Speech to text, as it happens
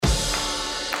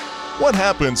What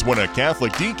happens when a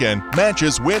Catholic deacon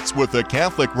matches wits with a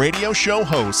Catholic radio show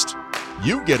host?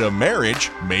 You get a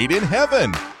marriage made in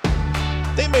heaven.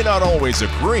 They may not always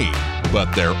agree,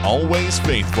 but they're always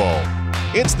faithful.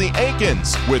 It's the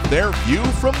Aikens with their View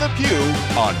from the Pew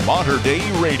on Mater Dei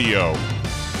Radio.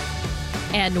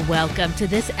 And welcome to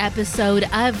this episode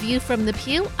of View from the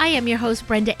Pew. I am your host,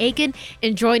 Brenda Aiken,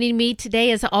 and joining me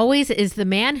today, as always, is the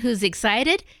man who's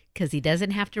excited because he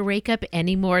doesn't have to rake up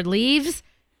any more leaves,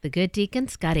 the good Deacon,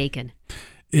 Scott Aiken.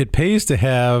 It pays to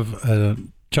have a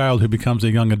child who becomes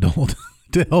a young adult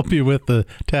to help you with the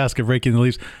task of raking the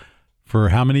leaves. For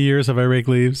how many years have I raked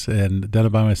leaves and done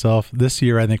it by myself? This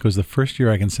year, I think, was the first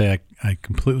year I can say I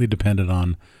completely depended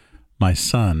on my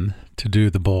son to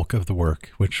do the bulk of the work,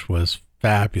 which was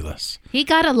fabulous. He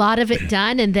got a lot of it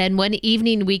done, and then one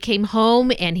evening we came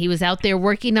home and he was out there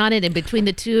working on it, and between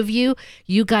the two of you,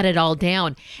 you got it all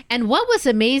down. And what was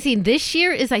amazing this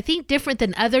year is, I think, different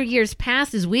than other years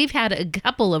past, is we've had a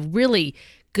couple of really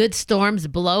good storms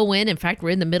blow in. In fact, we're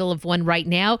in the middle of one right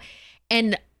now,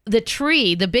 and the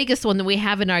tree, the biggest one that we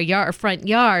have in our front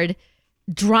yard,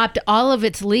 dropped all of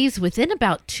its leaves within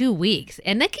about 2 weeks,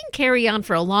 and that can carry on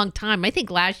for a long time. I think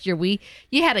last year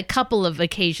you had a couple of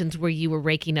occasions where you were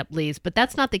raking up leaves, but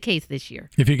that's not the case this year.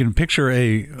 If you can picture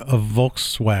a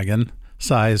Volkswagen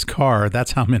size car,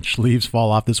 that's how much leaves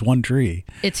fall off this one tree.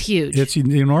 It's huge. It's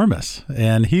enormous,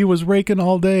 and he was raking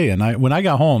all day. And when I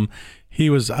got home, he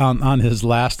was on his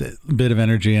last bit of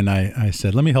energy, and I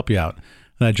said, "Let me help you out."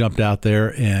 And I jumped out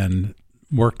there and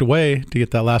worked away to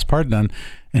get that last part done.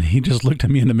 And he just looked at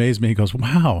me in amazement. He goes,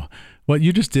 "Wow, what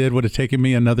you just did would have taken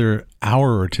me another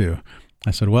hour or two."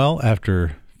 I said, "Well,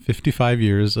 after 55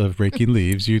 years of raking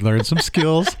leaves, you learned some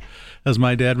skills." As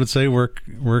my dad would say,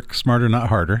 work smarter, not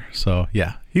harder. So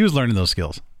yeah, he was learning those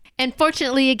skills. And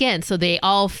fortunately, again, so they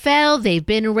all fell, they've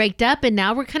been raked up, and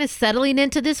now we're kind of settling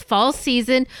into this fall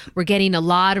season. We're getting a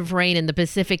lot of rain in the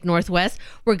Pacific Northwest.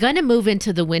 We're going to move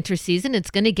into the winter season. It's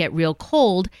going to get real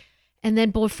cold. And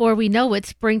then before we know it,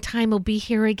 springtime will be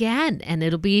here again, and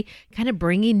it'll be kind of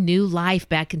bringing new life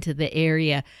back into the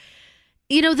area.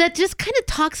 You know, that just kind of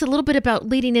talks a little bit about,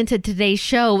 leading into today's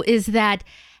show, is that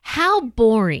how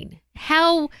boring,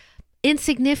 how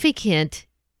insignificant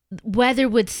weather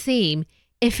would seem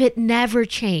if it never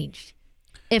changed.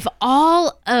 If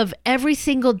all of every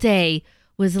single day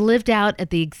was lived out at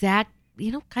the exact,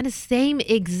 kind of same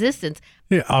existence.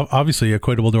 Yeah, obviously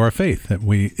equatable to our faith. That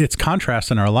it's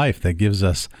contrast in our life that gives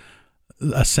us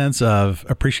a sense of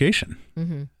appreciation.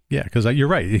 Mm-hmm. Yeah, because you're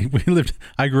right.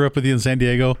 I grew up with you in San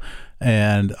Diego,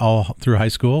 and all through high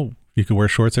school, you could wear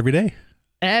shorts every day.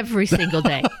 Every single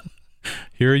day.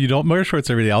 Here, you don't wear shorts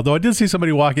every day. Although I did see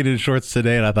somebody walking in shorts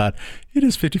today, and I thought, it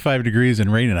is 55 degrees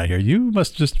and raining out here. You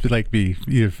must just be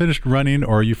either finished running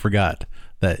or you forgot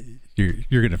that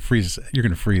you're going to freeze. You're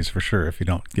going to freeze for sure if you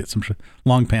don't get some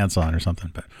long pants on or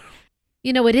something. But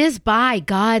it is by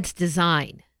God's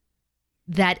design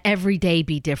that every day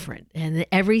be different and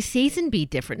every season be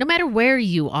different, no matter where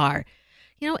you are.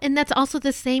 And that's also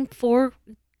the same for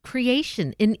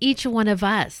creation in each one of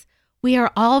us. We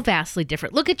are all vastly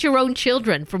different. Look at your own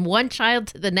children, from one child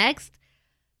to the next.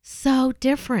 So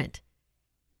different.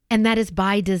 And that is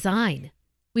by design.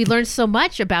 We learn so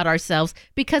much about ourselves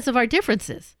because of our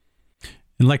differences.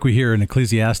 And like we hear in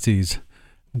Ecclesiastes,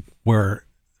 where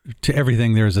to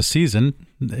everything there is a season,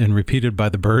 and repeated by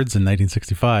the birds in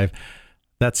 1965,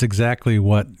 that's exactly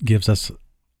what gives us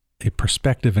a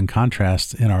perspective and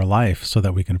contrast in our life so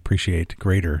that we can appreciate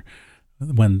greater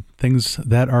when things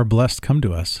that are blessed come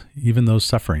to us, even those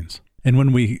sufferings. And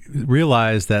when we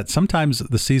realize that sometimes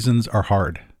the seasons are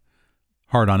hard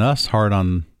on us, hard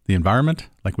on the environment,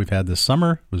 like we've had this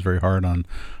summer, it was very hard on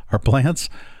our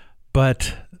plants.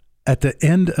 But at the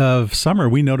end of summer,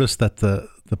 we noticed that the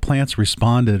plants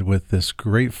responded with this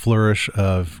great flourish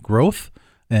of growth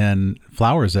and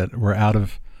flowers that were out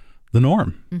of the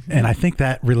norm. Mm-hmm. And I think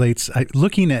that relates,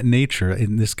 looking at nature,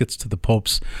 and this gets to the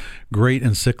Pope's great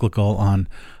encyclical on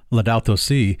Laudato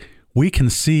Si, we can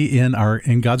see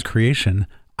in God's creation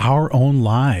our own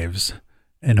lives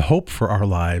and hope for our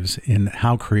lives in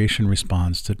how creation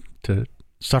responds to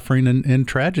suffering and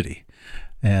tragedy.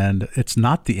 And it's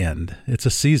not the end, it's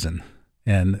a season.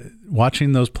 And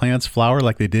watching those plants flower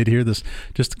like they did here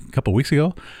just a couple of weeks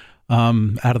ago,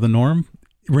 out of the norm,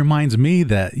 reminds me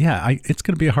that, it's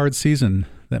going to be a hard season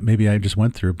that maybe I just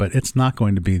went through, but it's not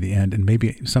going to be the end. And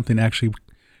maybe something actually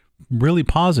really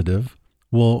positive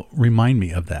will remind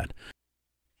me of that.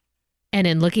 And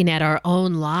in looking at our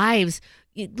own lives,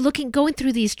 going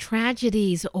through these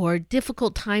tragedies or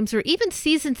difficult times, or even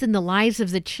seasons in the lives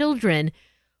of the children,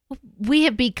 we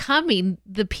have becoming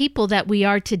the people that we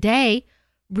are today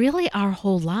really our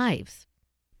whole lives.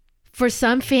 For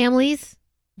some families,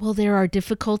 well, there are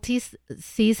difficulties,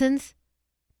 seasons.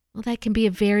 Well, that can be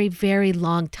a very, very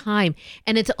long time.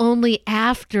 And it's only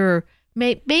after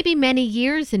maybe many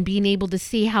years and being able to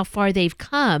see how far they've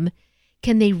come,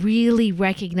 can they really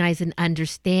recognize and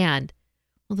understand,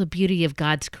 well, the beauty of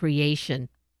God's creation.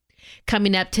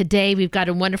 Coming up today, we've got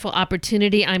a wonderful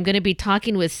opportunity. I'm going to be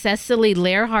talking with Cecily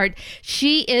Lehrhardt.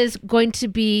 She is going to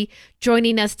be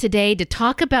joining us today to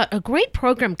talk about a great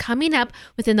program coming up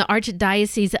within the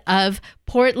Archdiocese of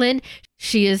Portland.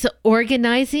 She is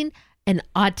organizing an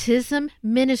autism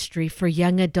ministry for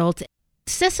young adults.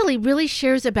 Cecily really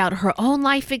shares about her own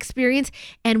life experience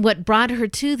and what brought her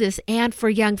to this, and for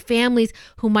young families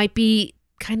who might be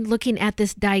kind of looking at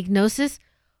this diagnosis,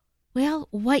 well,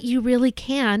 what you really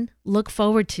can look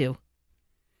forward to.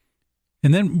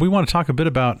 And then we want to talk a bit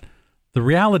about the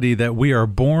reality that we are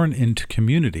born into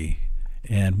community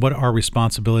and what our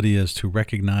responsibility is to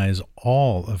recognize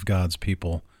all of God's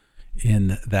people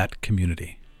in that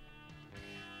community.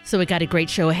 So we got a great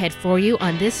show ahead for you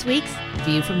on this week's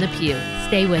View from the Pew.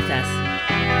 Stay with us.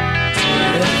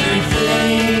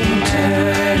 Everything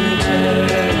turn,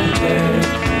 turn, turn.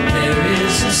 There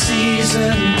is a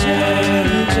season,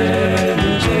 turn,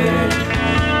 turn, turn.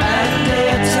 And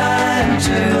a time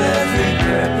to every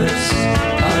purpose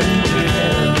under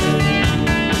heaven.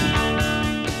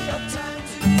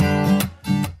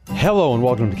 Hello and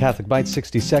welcome to Catholic Bites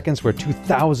 60 Seconds, where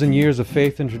 2,000 years of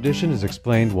faith and tradition is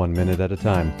explained 1 minute at a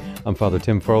time. I'm Father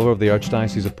Tim Furlow of the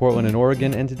Archdiocese of Portland in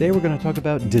Oregon, and today we're going to talk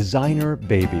about designer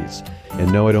babies.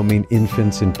 And no, I don't mean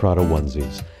infants in Prada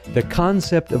onesies. The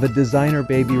concept of a designer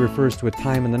baby refers to a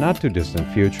time in the not-too-distant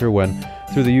future when,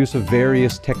 through the use of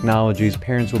various technologies,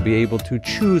 parents will be able to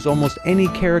choose almost any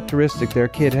characteristic their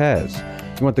kid has.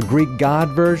 You want the Greek god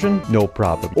version? No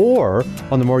problem. Or,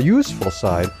 on the more useful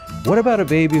side, what about a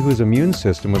baby whose immune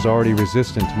system was already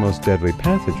resistant to most deadly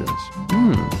pathogens?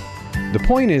 The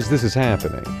point is, this is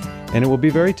happening, and it will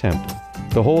be very tempting.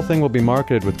 The whole thing will be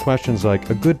marketed with questions like,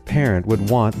 a good parent would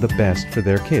want the best for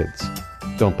their kids.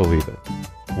 Don't believe it.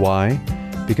 Why?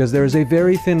 Because there is a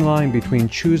very thin line between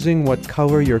choosing what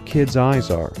color your kids'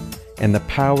 eyes are and the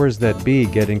powers that be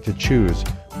getting to choose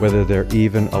whether they're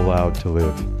even allowed to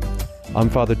live. I'm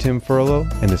Father Tim Furlow,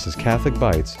 and this is Catholic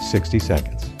Bites 60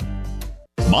 Seconds.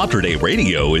 Mater Dei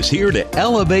Radio is here to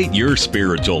elevate your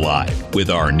spiritual life with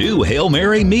our new Hail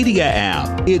Mary Media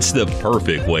app. It's the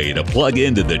perfect way to plug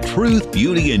into the truth,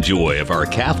 beauty, and joy of our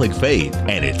Catholic faith,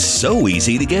 and it's so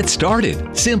easy to get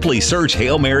started. Simply search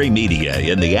Hail Mary Media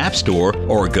in the App Store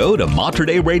or go to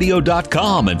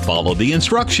materdeiradio.com and follow the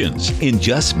instructions. In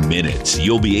just minutes,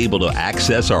 you'll be able to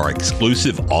access our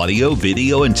exclusive audio,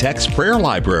 video, and text prayer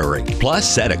library. Plus,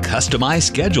 set a customized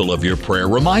schedule of your prayer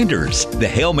reminders. The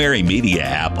Hail Mary Media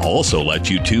app also lets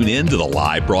you tune in to the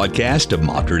live broadcast of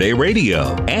Mater Dei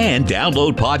Radio and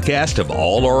download podcasts of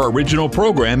all our original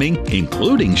programming,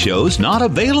 including shows not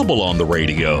available on the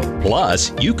radio.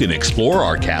 Plus, you can explore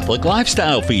our Catholic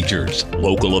lifestyle features,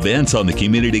 local events on the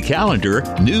community calendar,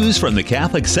 news from the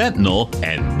Catholic Sentinel,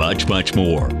 and much, much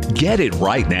more. Get it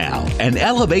right now and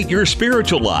elevate your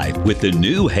spiritual life with the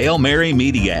new Hail Mary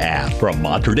Media app from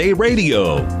Mater Dei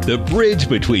Radio, the bridge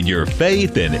between your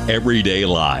faith and everyday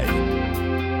life.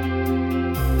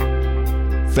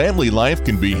 Family life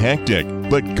can be hectic,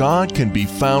 but God can be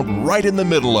found right in the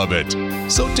middle of it.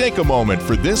 So take a moment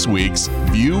for this week's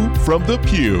View from the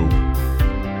Pew.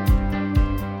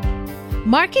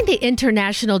 Marking the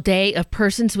International Day of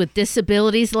Persons with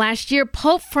Disabilities last year,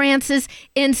 Pope Francis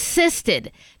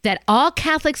insisted that all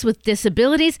Catholics with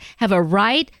disabilities have a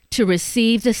right to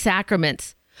receive the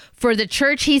sacraments. For the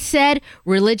Church, he said,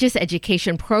 religious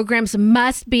education programs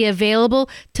must be available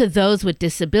to those with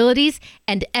disabilities,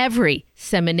 and every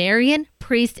seminarian,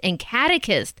 priest, and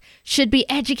catechist should be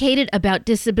educated about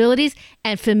disabilities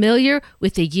and familiar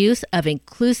with the use of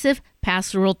inclusive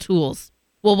pastoral tools.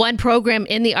 Well, one program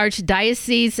in the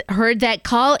Archdiocese heard that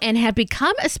call and have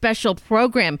become a special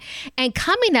program. And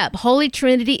coming up, Holy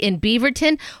Trinity in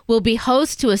Beaverton will be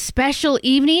host to a special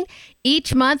evening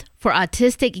each month for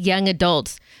Autistic Young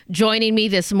Adults. Joining me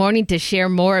this morning to share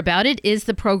more about it is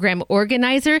the program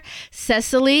organizer,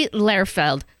 Cecily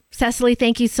Lehrhardt. Cecily,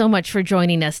 thank you so much for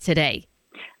joining us today.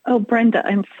 Oh, Brenda,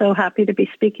 I'm so happy to be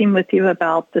speaking with you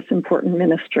about this important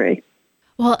ministry.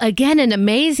 Well, again, an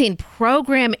amazing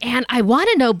program, and I want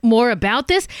to know more about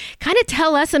this. Kind of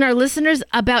tell us and our listeners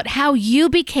about how you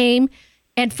became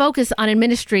and focus on a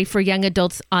ministry for young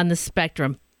adults on the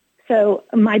spectrum. So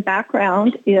my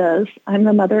background is I'm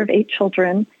the mother of 8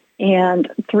 children, and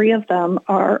 3 of them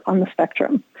are on the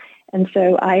spectrum. And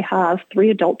so I have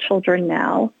 3 adult children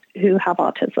now who have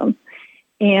autism.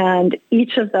 And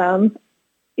each of them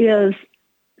is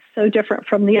so different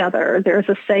from the other. There's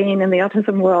a saying in the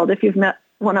autism world, if you've met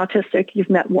one autistic, you've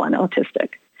met one autistic.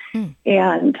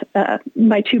 And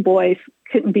my two boys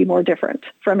couldn't be more different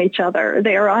from each other.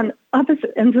 They are on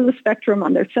opposite ends of the spectrum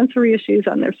on their sensory issues,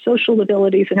 on their social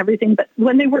abilities and everything. But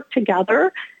when they work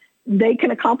together, they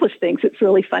can accomplish things. It's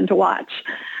really fun to watch.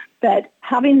 But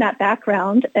having that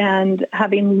background and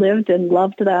having lived and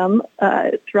loved them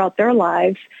throughout their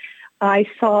lives, I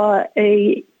saw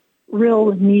a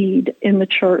real need in the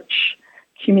church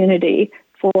community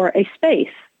for a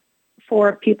space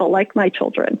for people like my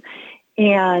children.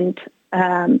 And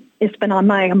it's been on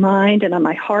my mind and on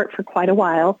my heart for quite a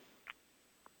while.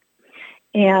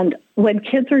 And when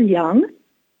kids are young,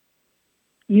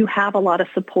 you have a lot of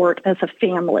support as a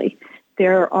family.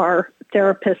 There are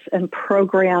therapists and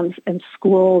programs and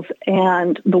schools,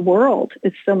 and the world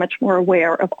is so much more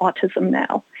aware of autism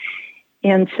now.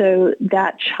 And so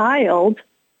that child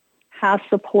has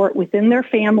support within their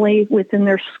family, within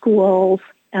their schools,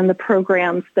 and the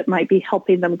programs that might be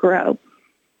helping them grow.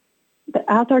 But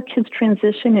as our kids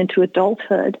transition into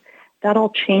adulthood, that all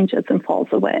changes and falls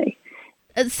away.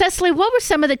 Cecily, what were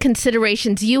some of the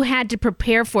considerations you had to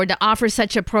prepare for to offer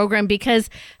such a program? Because,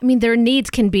 I mean, their needs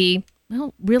can be,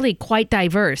 well, really quite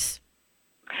diverse.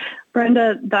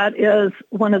 Brenda, that is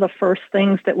one of the first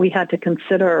things that we had to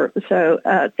consider.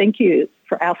 So thank you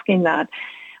for asking that.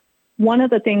 One of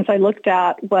the things I looked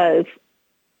at was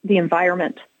the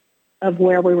environment of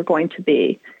where we were going to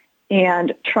be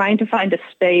and trying to find a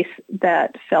space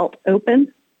that felt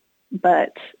open,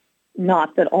 but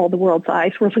not that all the world's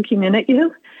eyes were looking in at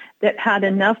you, that had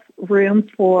enough room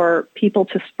for people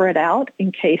to spread out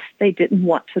in case they didn't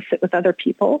want to sit with other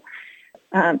people.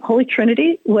 Holy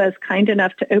Trinity was kind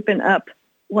enough to open up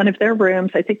one of their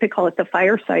rooms. I think they call it the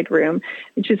fireside room,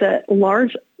 which is a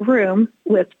large room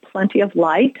with plenty of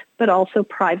light, but also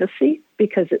privacy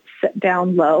because it's set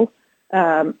down low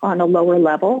on a lower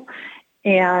level.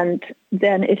 And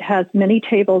then it has many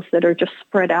tables that are just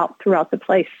spread out throughout the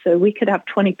place. So we could have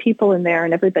 20 people in there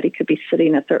and everybody could be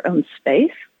sitting at their own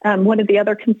space. One of the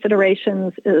other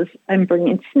considerations is I'm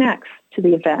bringing snacks to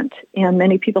the event. And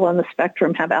many people on the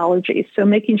spectrum have allergies. So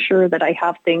making sure that I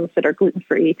have things that are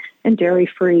gluten-free and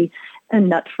dairy-free and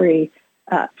nut-free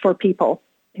for people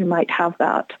who might have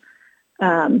that.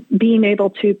 Being able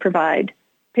to provide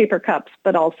paper cups,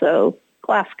 but also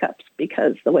glass cups,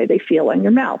 because the way they feel on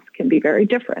your mouth can be very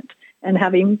different. And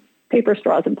having paper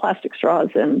straws and plastic straws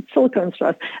and silicone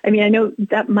straws. I mean, I know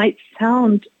that might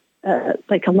sound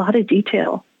like a lot of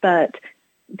detail, but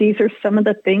these are some of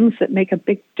the things that make a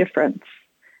big difference.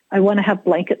 I want to have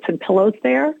blankets and pillows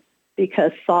there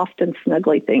because soft and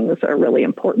snuggly things are really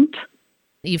important.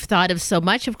 You've thought of so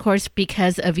much, of course,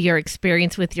 because of your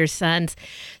experience with your sons.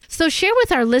 So share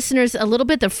with our listeners a little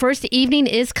bit. The first evening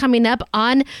is coming up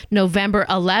on November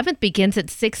 11th, begins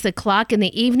at 6 o'clock in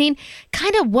the evening.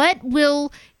 Kind of what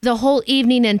will the whole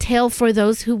evening entail for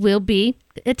those who will be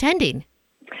attending?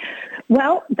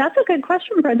 Well, that's a good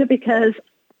question, Brenda, because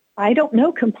I don't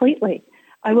know completely.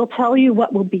 I will tell you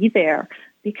what will be there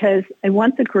because I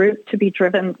want the group to be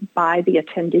driven by the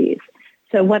attendees.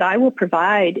 So what I will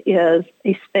provide is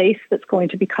a space that's going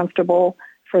to be comfortable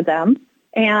for them.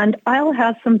 And I'll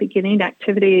have some beginning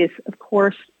activities. Of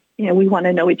course, you know, we want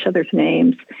to know each other's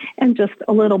names and just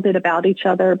a little bit about each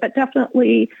other, but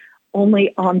definitely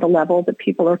only on the level that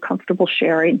people are comfortable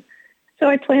sharing. So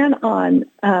I plan on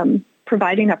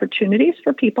providing opportunities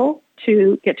for people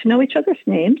to get to know each other's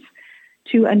names,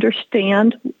 to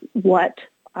understand what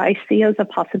I see as a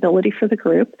possibility for the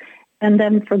group, and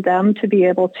then for them to be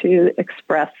able to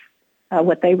express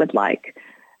what they would like.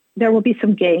 There will be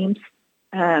some games.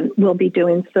 We'll be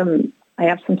doing I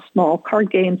have some small card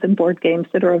games and board games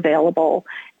that are available,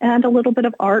 and a little bit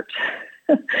of art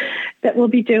that we'll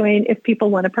be doing if people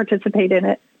want to participate in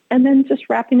it, and then just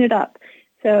wrapping it up.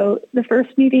 So the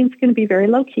first meeting is going to be very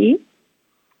low-key,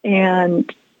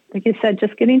 and like I said,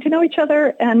 just getting to know each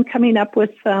other and coming up with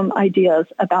some ideas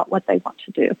about what they want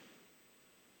to do.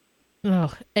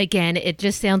 Oh, again, it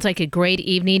just sounds like a great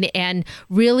evening and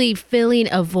really filling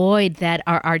a void that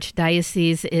our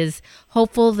archdiocese is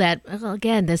hopeful that, well,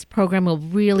 again, this program will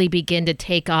really begin to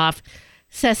take off.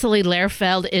 Cecily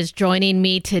Lehrfeld is joining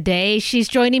me today. She's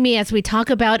joining me as we talk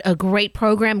about a great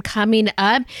program coming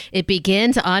up. It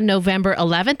begins on November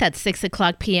 11th at 6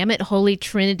 o'clock p.m. at Holy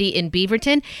Trinity in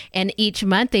Beaverton. And each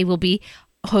month they will be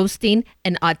hosting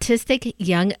an Autistic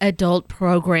Young Adult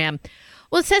program.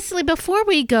 Well, Cecily, before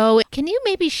we go, can you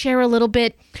maybe share a little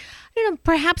bit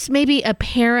perhaps maybe a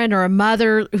parent or a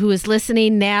mother who is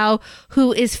listening now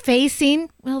who is facing,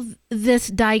 this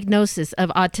diagnosis of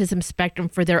autism spectrum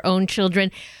for their own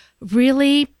children,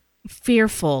 really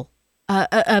fearful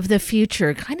of the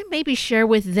future. Kind of maybe share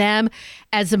with them,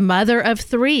 as a mother of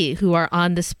 3 who are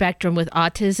on the spectrum with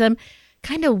autism,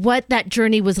 kind of what that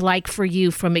journey was like for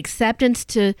you, from acceptance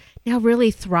to now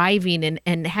really thriving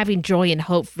and having joy and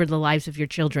hope for the lives of your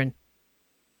children.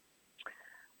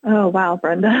 Oh, wow,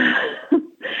 Brenda.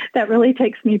 That really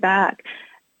takes me back.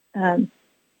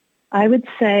 I would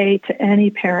say to any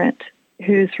parent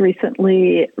who's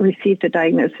recently received a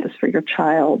diagnosis for your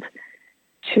child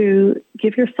to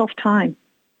give yourself time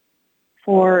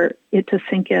for it to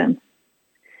sink in.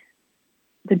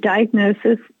 The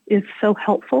diagnosis is so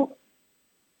helpful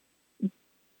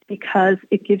because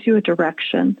it gives you a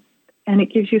direction and it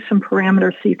gives you some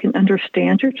parameters so you can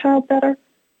understand your child better,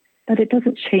 but it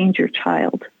doesn't change your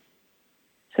child.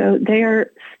 So they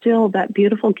are still that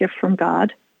beautiful gift from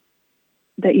God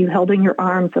that you held in your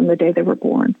arms on the day they were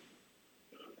born.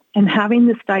 And having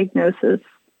this diagnosis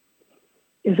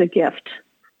is a gift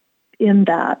in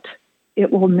that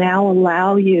it will now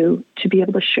allow you to be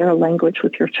able to share a language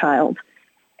with your child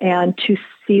and to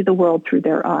see the world through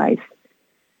their eyes.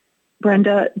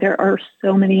 Brenda, there are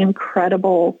so many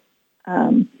incredible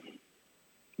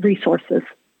resources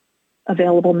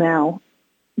available now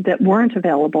that weren't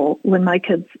available when my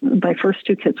first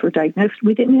 2 kids were diagnosed.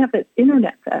 We didn't have the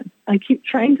internet then. I keep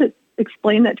trying to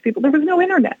explain that to people. There was no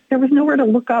internet. There was nowhere to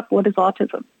look up what is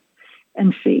autism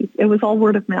and see. It was all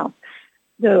word of mouth.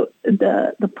 So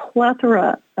the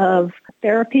plethora of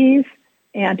therapies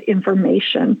and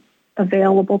information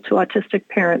available to autistic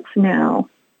parents now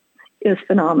is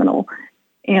phenomenal.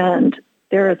 And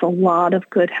there is a lot of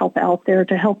good help out there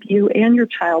to help you and your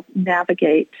child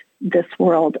navigate this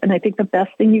world. And I think the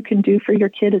best thing you can do for your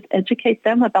kid is educate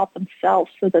them about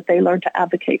themselves so that they learn to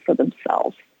advocate for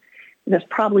themselves. That's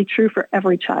probably true for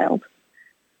every child.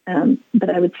 But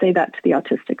I would say that to the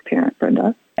autistic parent,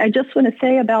 Brenda. I just want to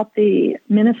say about the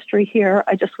ministry here,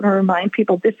 I just want to remind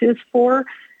people this is for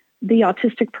the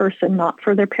autistic person, not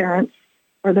for their parents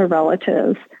or their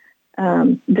relatives.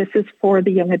 This is for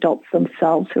the young adults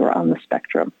themselves who are on the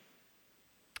spectrum.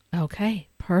 Okay,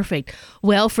 perfect.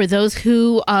 Well, for those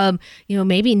who,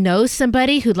 maybe know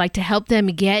somebody who'd like to help them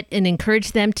get and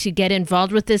encourage them to get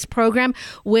involved with this program,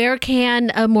 where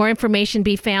can more information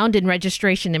be found and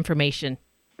registration information?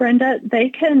 Brenda, they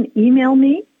can email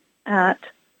me at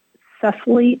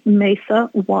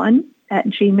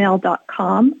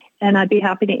cecilymesa1@gmail.com, and I'd be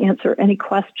happy to answer any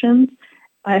questions.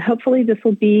 Hopefully this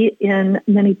will be in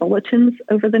many bulletins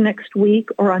over the next week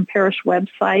or on parish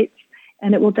websites,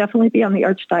 and it will definitely be on the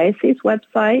Archdiocese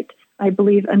website. I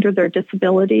believe under their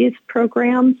disabilities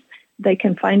programs, they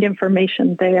can find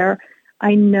information there.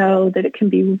 I know that it can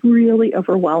be really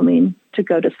overwhelming to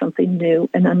go to something new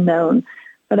and unknown,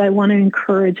 but I want to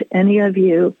encourage any of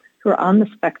you who are on the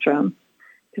spectrum,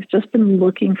 who've just been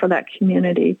looking for that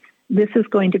community. This is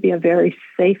going to be a very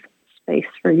safe space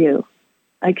for you.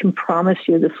 I can promise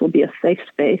you this will be a safe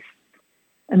space.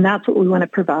 And that's what we want to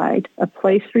provide, a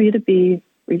place for you to be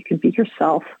where you can be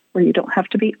yourself, where you don't have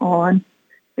to be on,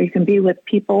 where you can be with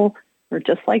people who are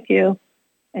just like you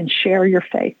and share your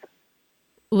faith.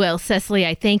 Well, Cecily,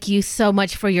 I thank you so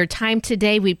much for your time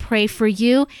today. We pray for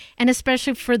you and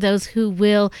especially for those who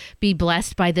will be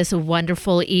blessed by this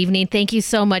wonderful evening. Thank you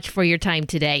so much for your time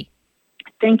today.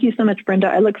 Thank you so much, Brenda.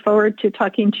 I look forward to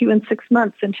talking to you in 6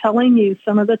 months and telling you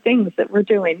some of the things that we're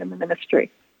doing in the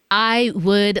ministry. I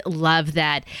would love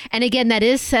that. And again, that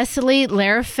is Cecily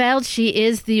Larafeld. She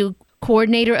is the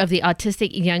coordinator of the Autistic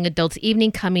Young Adults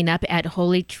Evening coming up at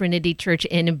Holy Trinity Church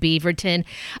in Beaverton.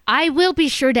 I will be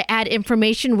sure to add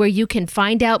information where you can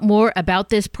find out more about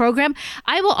this program.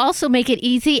 I will also make it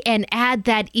easy and add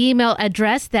that email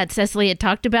address that Cecily had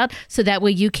talked about so that way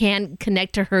you can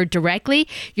connect to her directly.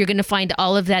 You're going to find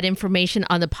all of that information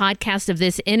on the podcast of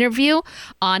this interview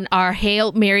on our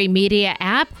Hail Mary Media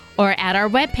app or at our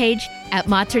webpage at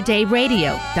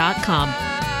materdeiradio.com.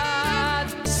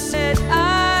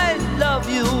 Love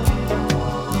you,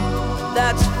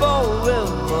 that's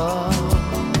forever.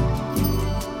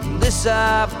 This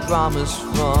I promise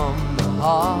from the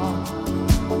heart.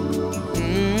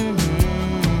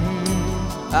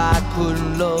 I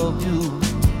couldn't love you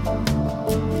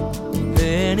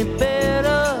any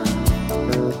better.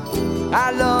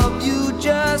 I love you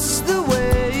just the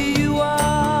way you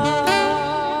are.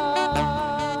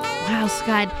 Wow,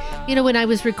 Scott. You know, when I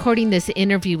was recording this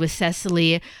interview with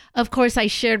Cecily, of course, I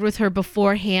shared with her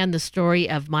beforehand the story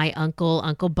of my uncle,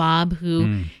 Uncle Bob,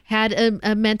 who had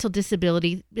a mental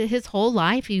disability his whole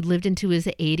life. He lived into his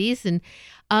 80s,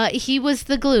 and he was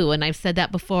the glue. And I've said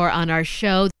that before on our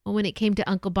show. When it came to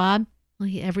Uncle Bob, well,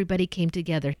 everybody came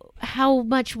together. How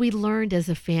much we learned as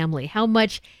a family, how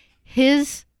much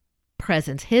his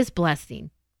presence, his blessing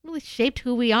really shaped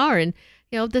who we are. And,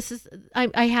 you know, this is,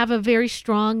 I have a very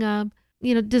strong,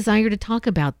 desire to talk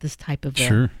about this type of,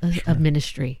 of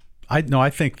ministry. I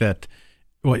think that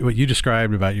what you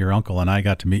described about your uncle, and I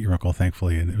got to meet your uncle,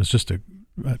 thankfully, and it was just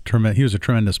he was a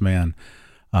tremendous man,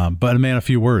 but a man of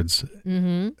few words.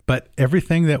 Mm-hmm. But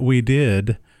everything that we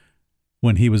did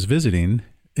when he was visiting,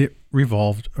 it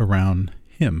revolved around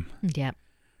him. Yeah.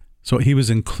 So he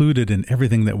was included in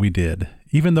everything that we did,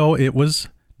 even though it was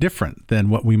different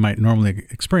than what we might normally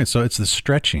experience. So it's the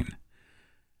stretching.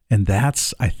 And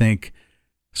that's, I think,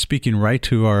 speaking right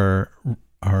to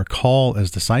our call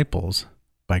as disciples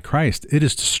by Christ, it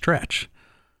is to stretch.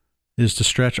 It is to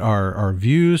stretch our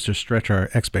views, to stretch our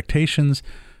expectations,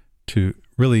 to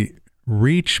really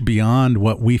reach beyond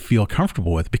what we feel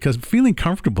comfortable with. Because feeling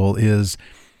comfortable is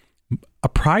a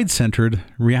pride-centered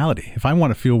reality. If I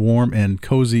want to feel warm and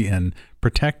cozy and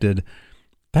protected,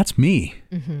 that's me.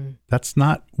 Mm-hmm. That's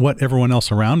not what everyone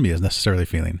else around me is necessarily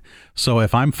feeling. So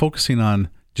if I'm focusing on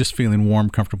just feeling warm,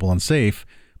 comfortable, and safe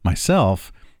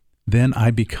myself, then I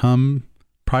become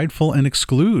prideful and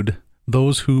exclude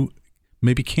those who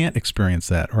maybe can't experience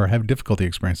that or have difficulty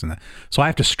experiencing that. So I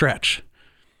have to stretch.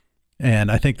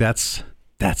 And I think that's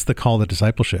the call to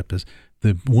discipleship, is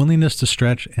the willingness to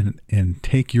stretch and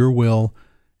take your will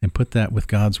and put that with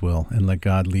God's will and let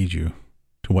God lead you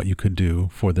to what you could do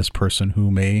for this person who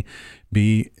may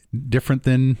be different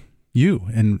than you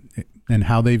and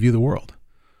how they view the world.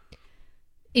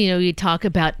 You know, you talk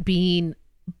about being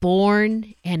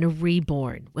born and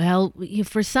reborn. Well,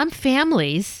 for some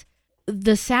families,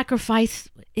 the sacrifice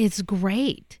is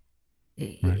great.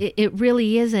 Right. It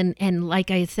really is. And like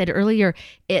I said earlier,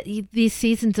 these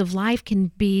seasons of life can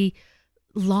be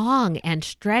long and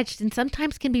stretched and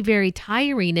sometimes can be very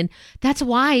tiring. And that's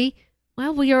why,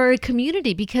 well, we are a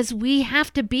community, because we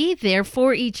have to be there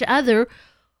for each other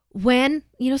when,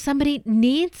 somebody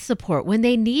needs support, when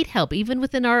they need help, even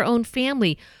within our own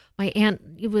family. My aunt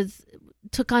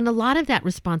took on a lot of that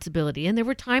responsibility. And there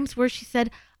were times where she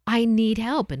said, I need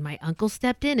help. And my uncle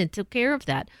stepped in and took care of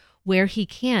that where he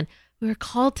can. We're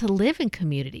called to live in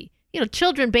community.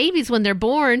 Children, babies, when they're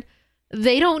born,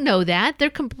 they don't know that. They're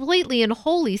completely and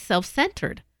wholly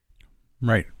self-centered.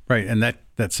 Right. And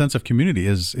that sense of community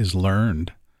is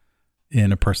learned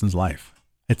in a person's life.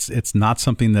 It's not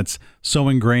something that's so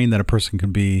ingrained that a person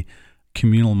can be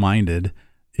communal-minded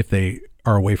if they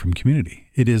are away from community.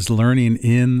 It is learning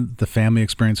in the family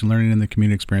experience and learning in the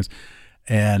community experience.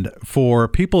 And for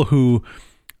people who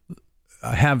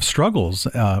have struggles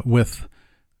with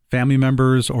family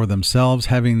members or themselves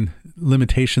having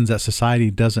limitations that society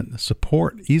doesn't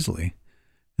support easily.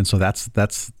 And so that's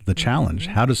the challenge.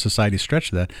 How does society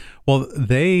stretch that? Well,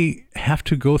 they have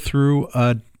to go through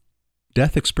a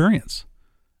death experience.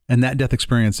 And that death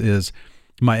experience is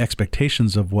my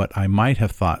expectations of what I might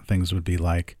have thought things would be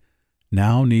like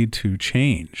now need to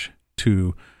change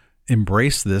to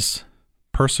embrace this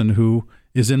person who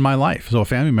is in my life. So a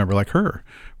family member like her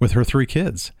with her 3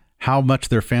 kids, how much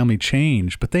their family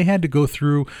changed, but they had to go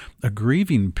through a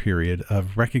grieving period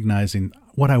of recognizing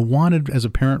what I wanted as a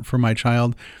parent for my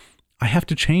child. I have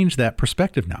to change that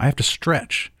perspective now. I have to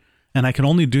stretch. And I can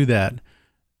only do that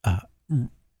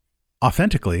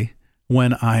authentically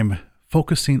when I'm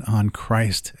focusing on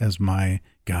Christ as my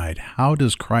guide. How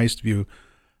does Christ view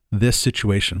this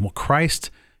situation? Well,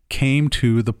 Christ came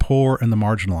to the poor and the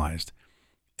marginalized.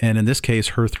 And in this case,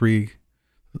 her 3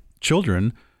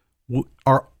 children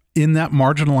are in that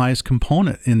marginalized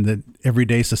component in the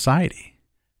everyday society.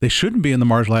 They shouldn't be in the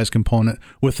marginalized component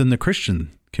within the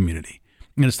Christian community.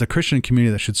 And it's the Christian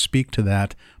community that should speak to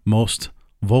that most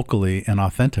vocally and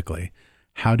authentically.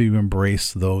 How do you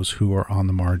embrace those who are on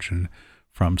the margin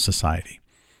from society?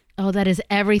 Oh, that is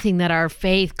everything that our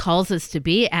faith calls us to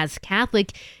be as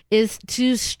Catholic, is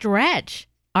to stretch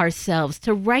ourselves,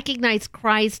 to recognize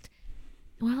Christ,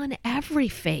 well, in every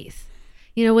faith.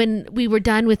 When we were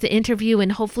done with the interview,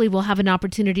 and hopefully we'll have an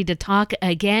opportunity to talk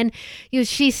again,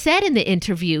 she said in the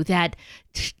interview that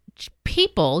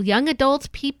people, young adults,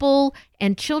 people,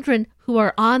 and children who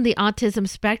are on the autism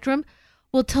spectrum,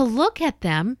 well, to look at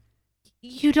them,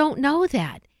 you don't know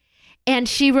that. And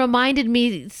she reminded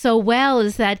me so well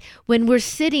is that when we're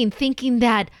sitting thinking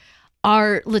that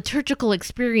our liturgical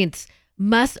experience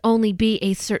must only be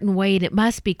a certain way, and it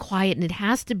must be quiet, and it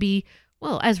has to be,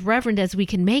 well, as reverent as we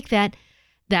can make that,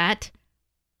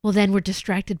 well, then we're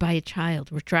distracted by a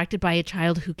child. We're distracted by a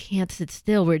child who can't sit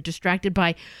still. We're distracted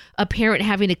by a parent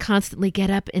having to constantly get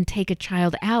up and take a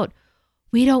child out.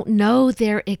 We don't know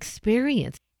their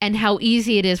experience and how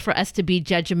easy it is for us to be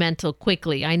judgmental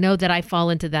quickly. I know that I fall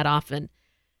into that often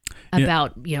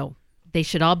about, they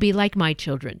should all be like my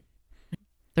children.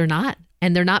 They're not,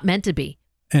 and they're not meant to be.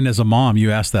 And as a mom,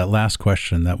 you asked that last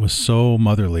question that was so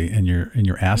motherly in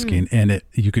your asking, and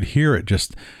you could hear it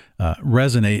just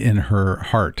resonate in her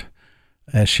heart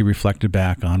as she reflected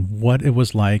back on what it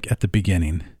was like at the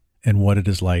beginning and what it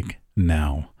is like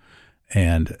now.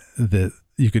 And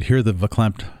you could hear the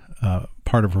verklempt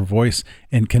part of her voice,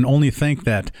 and can only think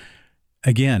that,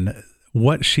 again,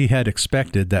 what she had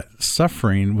expected, that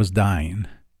suffering was dying.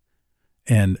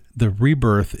 And the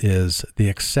rebirth is the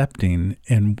accepting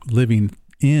and living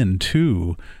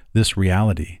into this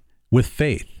reality with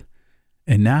faith.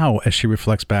 And now, as she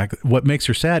reflects back, what makes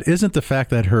her sad isn't the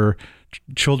fact that her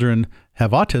children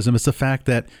have autism. It's the fact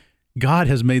that God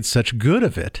has made such good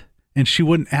of it, and she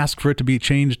wouldn't ask for it to be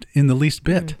changed in the least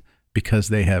bit, because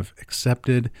they have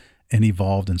accepted and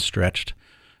evolved and stretched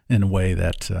in a way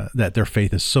that their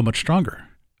faith is so much stronger.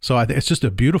 So I think it's just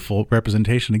a beautiful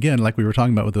representation, again, like we were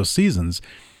talking about with those seasons,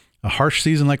 a harsh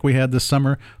season like we had this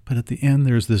summer, but at the end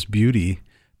there's this beauty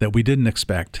that we didn't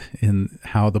expect in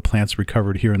how the plants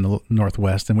recovered here in the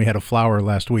Northwest. And we had a flower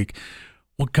last week.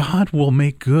 Well, God will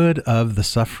make good of the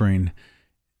suffering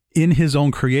in his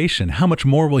own creation. How much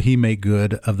more will he make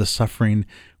good of the suffering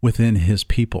within his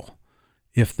people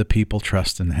if the people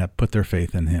trust and have put their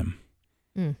faith in him?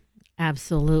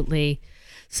 Absolutely.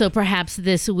 So perhaps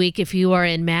this week, if you are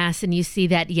in Mass and you see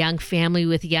that young family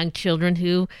with young children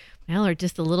who, are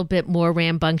just a little bit more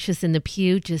rambunctious in the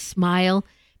pew, just smile.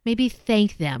 Maybe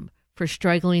thank them for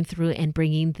struggling through and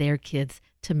bringing their kids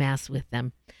to Mass with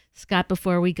them. Scott,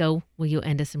 before we go, will you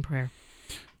end us in prayer?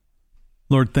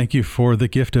 Lord, thank you for the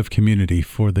gift of community,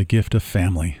 for the gift of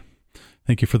family.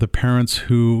 Thank you for the parents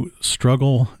who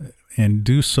struggle and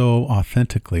do so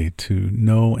authentically to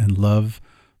know and love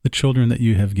the children that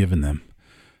you have given them.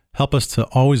 Help us to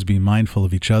always be mindful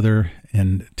of each other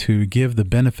and to give the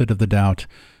benefit of the doubt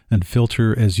and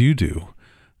filter as you do,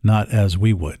 not as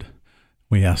we would.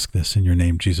 We ask this in your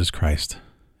name, Jesus Christ.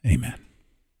 Amen.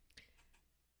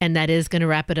 And that is going to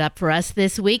wrap it up for us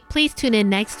this week. Please tune in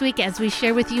next week as we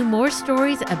share with you more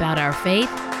stories about our faith,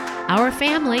 our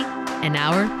family, and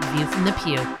our view from the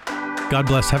pew. God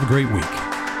bless. Have a great week.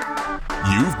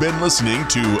 You've been listening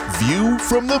to View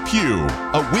from the Pew,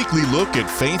 a weekly look at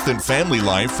faith and family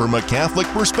life from a Catholic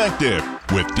perspective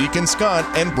with Deacon Scott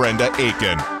and Brenda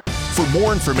Aiken. For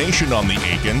more information on the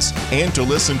Aikens and to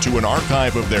listen to an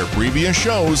archive of their previous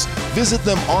shows, visit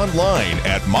them online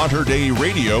at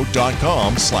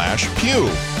materdeiradio.com/pew.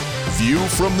 View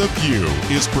from the Pew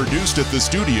is produced at the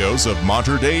studios of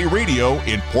Mater Dei Radio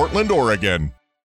in Portland, Oregon.